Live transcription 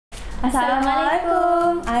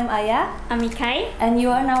Assalamualaikum. I'm Aya. I'm Mikai. And you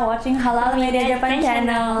are now watching Halal Media Japan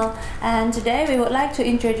channel. And today we would like to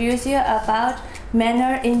introduce you about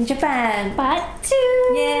manner in Japan. Part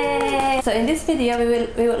 2. Yay! So in this video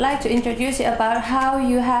we would like to introduce you about how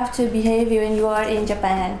you have to behave when you are in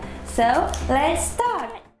Japan. So let's start.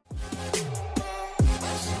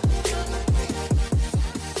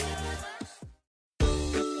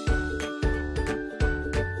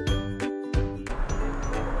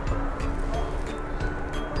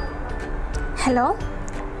 Hello,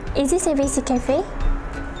 is this ABC Cafe?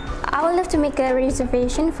 I would love to make a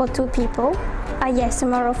reservation for 2 people. Yes,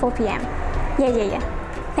 tomorrow 4 p.m. Yeah.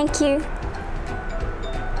 Thank you.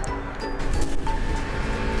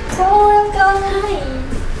 So welcome. Hi.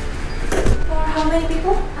 For how many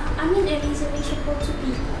people? I need a reservation for 2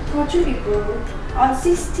 people. For 2 people. On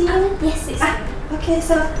 16? Yes, it's okay,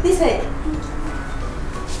 so this way.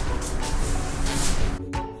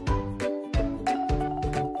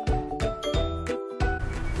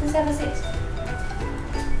 Please have a seat.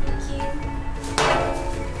 Thank you.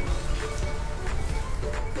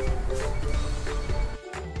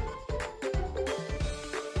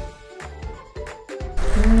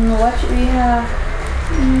 What should we have?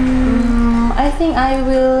 I think I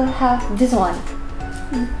will have this one.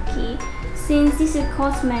 Okay. Since this is a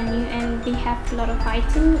course menu and they have a lot of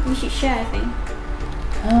items, we should share, I think.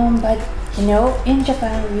 But you know, in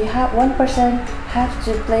Japan, we have one person have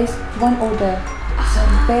to place one order. So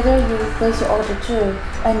better you place your order too,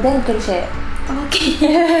 and then you can share. Okay.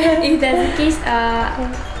 If that's the case,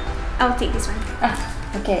 I'll take this one.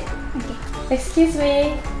 Okay. Okay. Excuse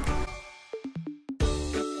me.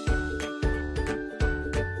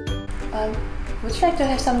 Would you like to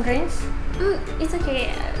have some drinks? It's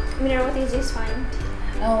okay. Mineral water is just fine.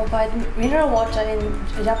 Oh, but mineral water in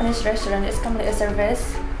a Japanese restaurant is commonly a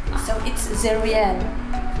service, so it's 0 yen.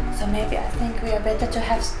 So maybe I think we are better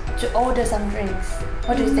to order some drinks.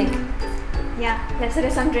 What do you think? Yeah, let's order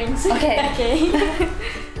some drinks. Okay. Okay.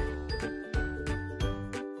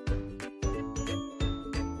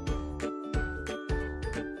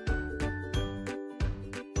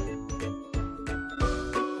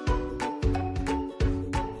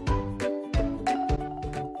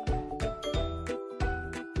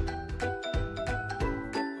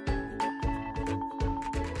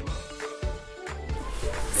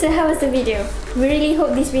 So how was the video? We really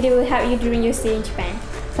hope this video will help you during your stay in Japan.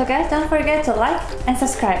 So guys, don't forget to like and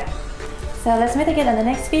subscribe. So let's meet again on the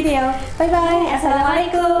next video. Bye bye.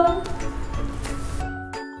 Assalamualaikum.